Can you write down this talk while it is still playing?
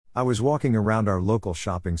I was walking around our local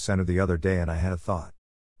shopping center the other day and I had a thought.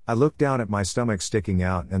 I looked down at my stomach sticking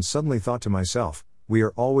out and suddenly thought to myself, we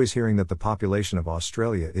are always hearing that the population of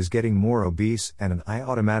Australia is getting more obese, and I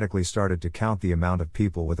automatically started to count the amount of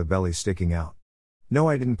people with a belly sticking out. No,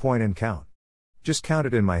 I didn't point and count. Just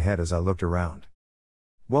counted in my head as I looked around.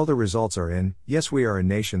 Well, the results are in. Yes, we are a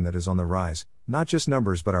nation that is on the rise, not just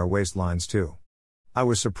numbers but our waistlines too. I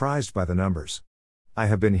was surprised by the numbers. I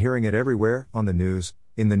have been hearing it everywhere, on the news,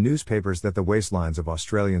 in the newspapers, that the waistlines of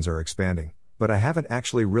Australians are expanding, but I haven't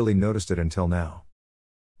actually really noticed it until now.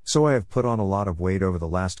 So I have put on a lot of weight over the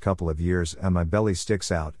last couple of years and my belly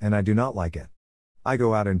sticks out and I do not like it. I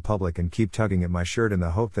go out in public and keep tugging at my shirt in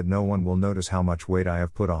the hope that no one will notice how much weight I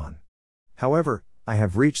have put on. However, I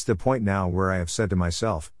have reached the point now where I have said to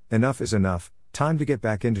myself, enough is enough, time to get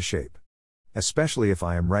back into shape. Especially if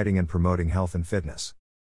I am writing and promoting health and fitness.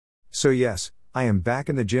 So yes, I am back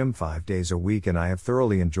in the gym 5 days a week and I have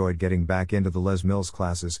thoroughly enjoyed getting back into the Les Mills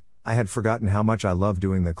classes. I had forgotten how much I love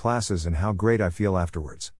doing the classes and how great I feel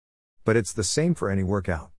afterwards. But it's the same for any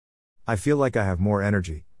workout. I feel like I have more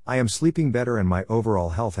energy, I am sleeping better and my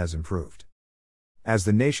overall health has improved. As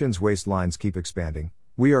the nation's waistlines keep expanding,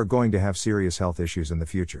 we are going to have serious health issues in the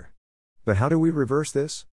future. But how do we reverse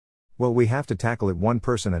this? Well, we have to tackle it one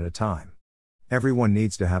person at a time. Everyone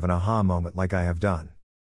needs to have an aha moment like I have done.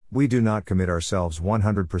 We do not commit ourselves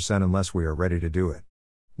 100% unless we are ready to do it.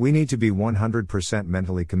 We need to be 100%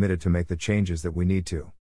 mentally committed to make the changes that we need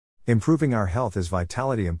to. Improving our health is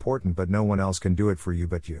vitally important, but no one else can do it for you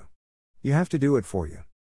but you. You have to do it for you.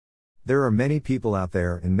 There are many people out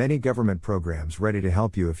there and many government programs ready to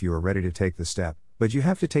help you if you are ready to take the step, but you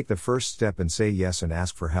have to take the first step and say yes and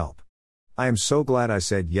ask for help. I am so glad I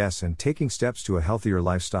said yes and taking steps to a healthier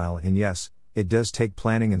lifestyle, and yes, it does take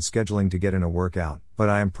planning and scheduling to get in a workout, but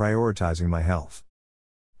I am prioritizing my health.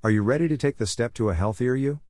 Are you ready to take the step to a healthier you?